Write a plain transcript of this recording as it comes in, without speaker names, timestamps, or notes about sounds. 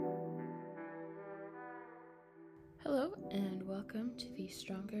Hello and welcome to the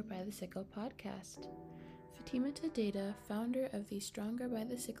Stronger by the Sickle podcast. Fatima Tadeda, founder of the Stronger by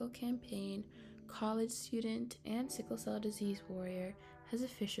the Sickle campaign, college student, and sickle cell disease warrior, has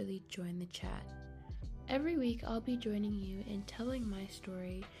officially joined the chat. Every week I'll be joining you in telling my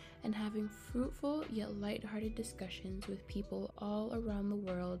story and having fruitful yet lighthearted discussions with people all around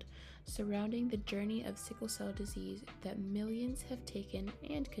the world surrounding the journey of sickle cell disease that millions have taken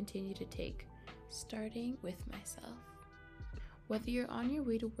and continue to take, starting with myself. Whether you're on your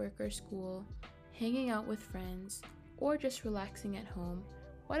way to work or school, hanging out with friends, or just relaxing at home,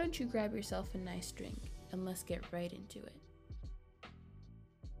 why don't you grab yourself a nice drink and let's get right into it.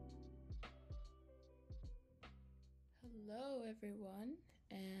 Hello everyone,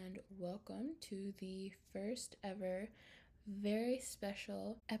 and welcome to the first ever very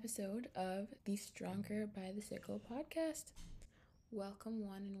special episode of the Stronger by the Sickle podcast. Welcome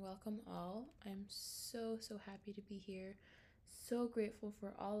one and welcome all. I'm so happy to be here. So grateful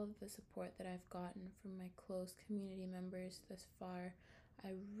for all of the support that I've gotten from my close community members thus far.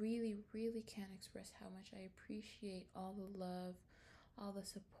 I really can't express how much I appreciate all the love, all the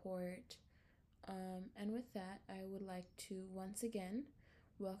support. And with that, I would like to once again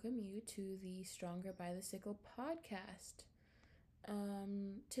welcome you to the Stronger by the Sickle podcast.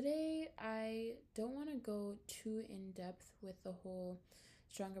 Today I don't want to go too in depth with the whole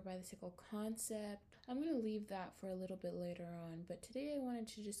Stronger by the Sickle concept. I'm going to leave that for a little bit later on, but today I wanted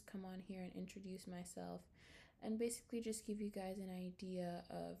to just come on here and introduce myself and basically just give you guys an idea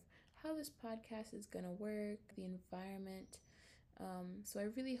of how this podcast is going to work, the environment. So I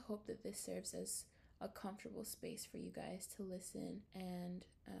really hope that this serves as a comfortable space for you guys to listen and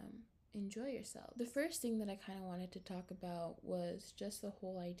enjoy yourself. The first thing that I kind of wanted to talk about was just the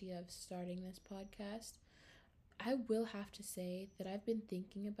whole idea of starting this podcast. I will have to say that I've been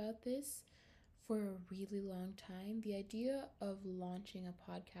thinking about this for a really long time. The idea of launching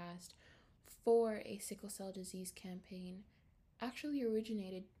a podcast for a sickle cell disease campaign actually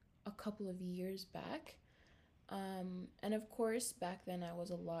originated a couple of years back. And of course, back then I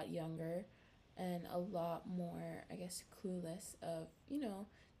was a lot younger and a lot more, clueless of,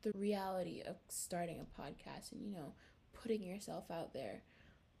 the reality of starting a podcast and, putting yourself out there.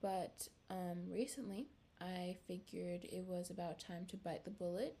 But recently, I figured it was about time to bite the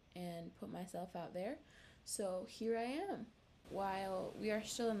bullet and put myself out there. So here I am. While we are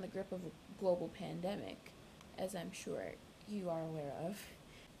still in the grip of a global pandemic, as I'm sure you are aware of,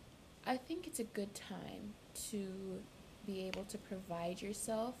 I think it's a good time to be able to provide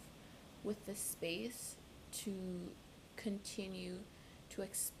yourself with the space to continue to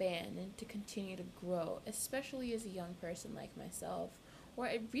expand and to continue to grow, especially as a young person like myself, or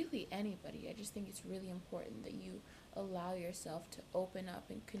really anybody. I just think it's really important that you allow yourself to open up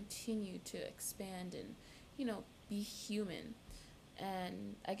and continue to expand and, be human.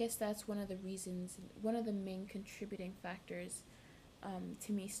 And I guess that's one of the reasons, one of the main contributing factors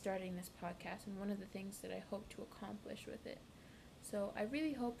to me starting this podcast, and one of the things that I hope to accomplish with it. So I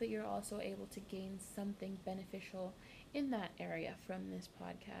really hope that you're also able to gain something beneficial in that area from this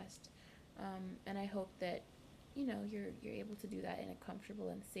podcast. And I hope that, you're able to do that in a comfortable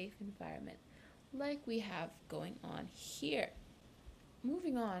and safe environment like we have going on here.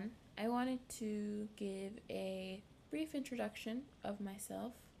 Moving on, I wanted to give a brief introduction of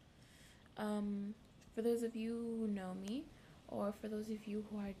myself. For those of you who know me, or for those of you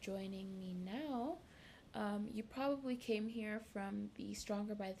who are joining me now, you probably came here from the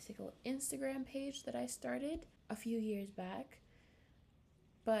Stronger by the Sickle Instagram page that I started a few years back.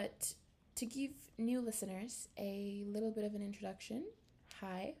 But to give new listeners a little bit of an introduction,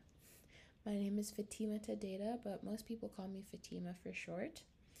 hi, my name is Fatima Tadeda, but most people call me Fatima for short.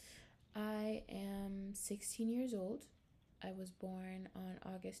 I am 16 years old. I was born on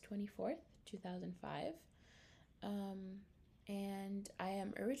August 24th, 2005. And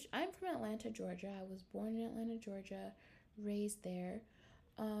I'm from Atlanta, Georgia. I was born in Atlanta, Georgia, raised there.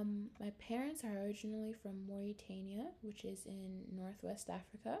 My parents are originally from Mauritania, which is in Northwest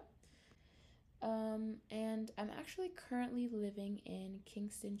Africa. And I'm actually currently living in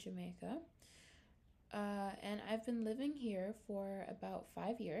Kingston, Jamaica. And I've been living here for about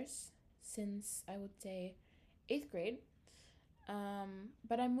 5 years, since I would say 8th grade.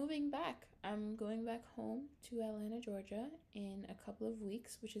 But I'm moving back. I'm going back home to Atlanta, Georgia in a couple of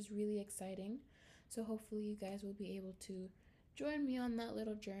weeks, which is really exciting. So hopefully you guys will be able to join me on that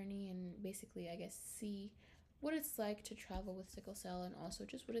little journey and basically, see what it's like to travel with sickle cell, and also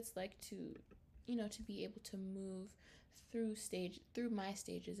just what it's like to, to be able to move through my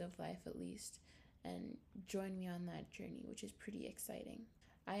stages of life at least, and join me on that journey, which is pretty exciting.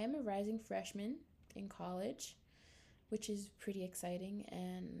 I am a rising freshman in college. which is pretty exciting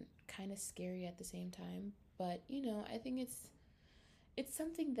and kind of scary at the same time. But I think it's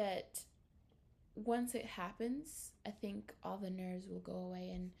something that once it happens, I think all the nerves will go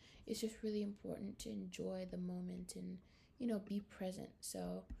away, and it's just really important to enjoy the moment and be present.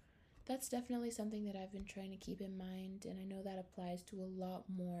 So that's definitely something that I've been trying to keep in mind, and I know that applies to a lot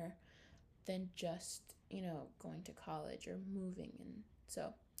more than just going to college or moving. And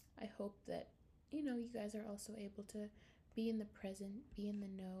so I hope that you guys are also able to be in the present, be in the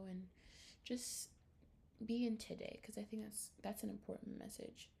know, and just be in today, because I think that's an important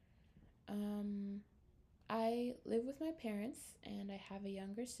message. I live with my parents and I have a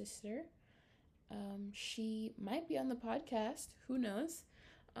younger sister. She might be on the podcast, who knows.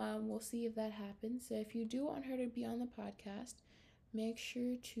 We'll see if that happens. So if you do want her to be on the podcast, make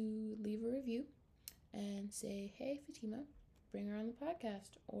sure to leave a review and say, "Hey Fatima, bring her on the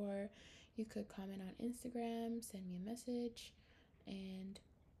podcast." Or you could comment on Instagram, send me a message, and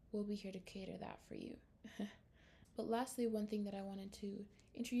we'll be here to cater that for you. But lastly, one thing that I wanted to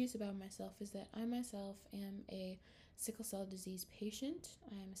introduce about myself is that I myself am a sickle cell disease patient.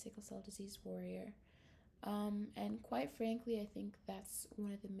 I am a sickle cell disease warrior. And quite frankly, I think that's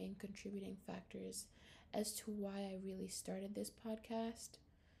one of the main contributing factors as to why I really started this podcast.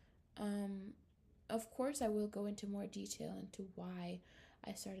 Um, of course, I will go into more detail into why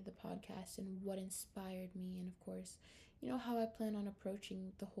I started the podcast and what inspired me, and of course, how I plan on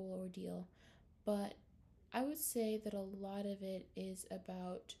approaching the whole ordeal. But I would say that a lot of it is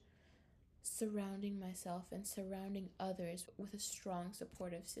about surrounding myself and surrounding others with a strong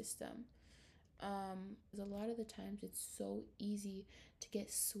supportive system. A lot of the times it's so easy to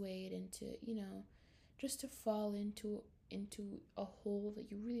get swayed into, just to fall into a hole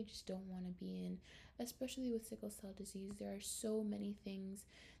that you really just don't want to be in, especially with sickle cell disease. There are so many things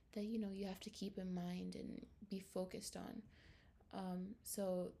that you have to keep in mind and be focused on.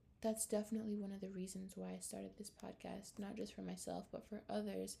 So that's definitely one of the reasons why I started this podcast, not just for myself, but for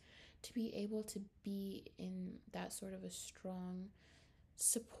others, to be able to be in that sort of a strong,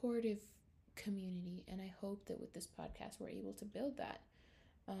 supportive community. And I hope that with this podcast, we're able to build that.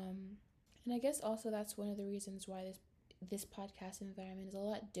 And I guess also that's one of the reasons why this podcast environment is a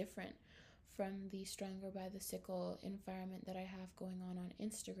lot different from the Stronger by the Sickle environment that I have going on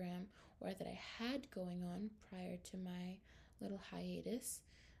Instagram, or that I had going on prior to my little hiatus.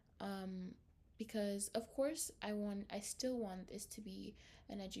 Because of course I still want this to be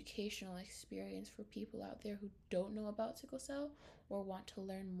an educational experience for people out there who don't know about sickle cell or want to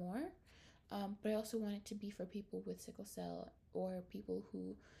learn more. But I also want it to be for people with sickle cell, or people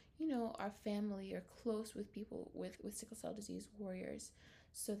who are family or close with people with sickle cell disease warriors,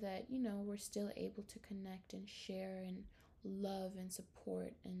 so that we're still able to connect and share and love and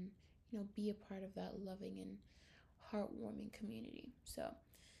support, and be a part of that loving and heartwarming community. So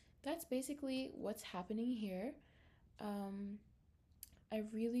that's basically what's happening here. I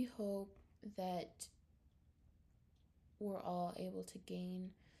really hope that we're all able to gain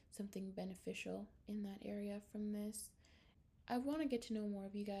something beneficial in that area from this. I want to get to know more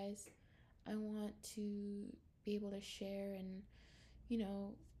of you guys. I want to be able to share and,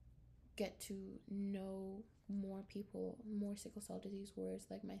 get to know more people, more sickle cell disease warriors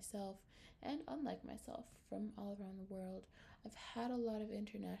like myself and unlike myself from all around the world. I've had a lot of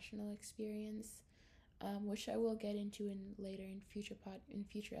international experience, which I will get into in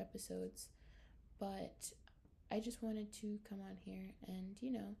future episodes. But I just wanted to come on here and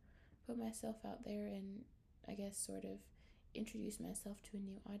put myself out there, and I guess sort of introduce myself to a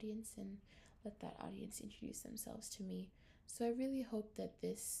new audience and let that audience introduce themselves to me. So I really hope that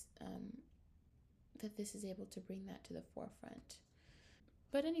this is able to bring that to the forefront.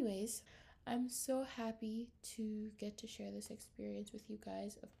 But anyways, I'm so happy to get to share this experience with you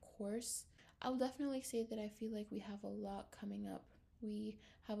guys. Of course, I'll definitely say that I feel like we have a lot coming up. We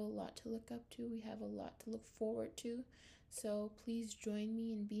have a lot to look up to. We have a lot to look forward to. So please join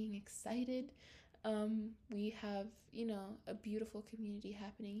me in being excited. We have, a beautiful community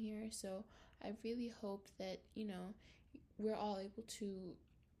happening here. So I really hope that, we're all able to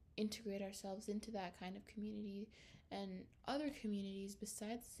integrate ourselves into that kind of community and other communities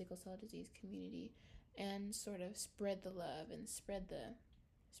besides the sickle cell disease community, and sort of spread the love and spread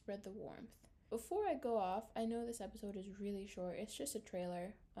the warmth. Before I go off, I know this episode is really short. It's just a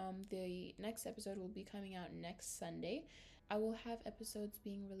trailer. The next episode will be coming out next Sunday. I will have episodes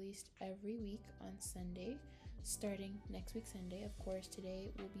being released every week on Sunday, starting next week Sunday. Of course,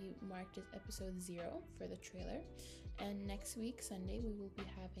 today will be marked as episode 0 for the trailer. And next week Sunday, we will be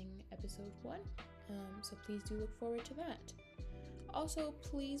having episode 1. So please do look forward to that. Also,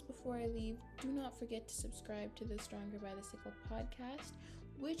 please, before I leave, do not forget to subscribe to the Stronger by the Sickle podcast,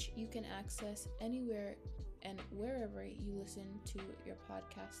 which you can access anywhere and wherever you listen to your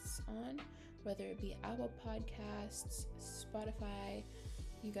podcasts on, whether it be Apple Podcasts, Spotify.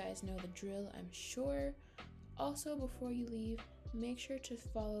 You guys know the drill, I'm sure. Also, before you leave, make sure to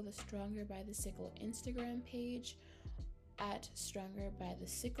follow the Stronger by the Sickle Instagram page at Stronger by the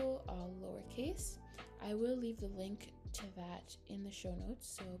Sickle, all lowercase. I will leave the link to that in the show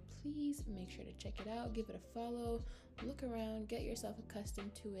notes, so please make sure to check it out, give it a follow, look around, get yourself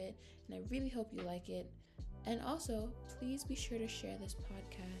accustomed to it, and I really hope you like it. And also, please be sure to share this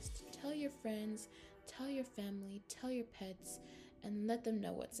podcast. Tell your friends, tell your family, tell your pets, and let them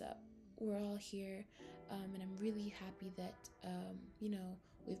know what's up. We're all here, and I'm really happy that,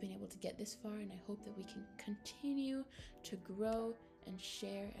 we've been able to get this far, and I hope that we can continue to grow and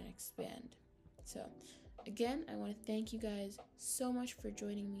share and expand. So, again, I want to thank you guys so much for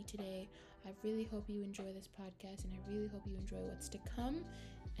joining me today. I really hope you enjoy this podcast, and I really hope you enjoy what's to come,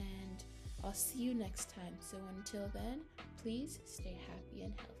 and I'll see you next time. So until then, please stay happy and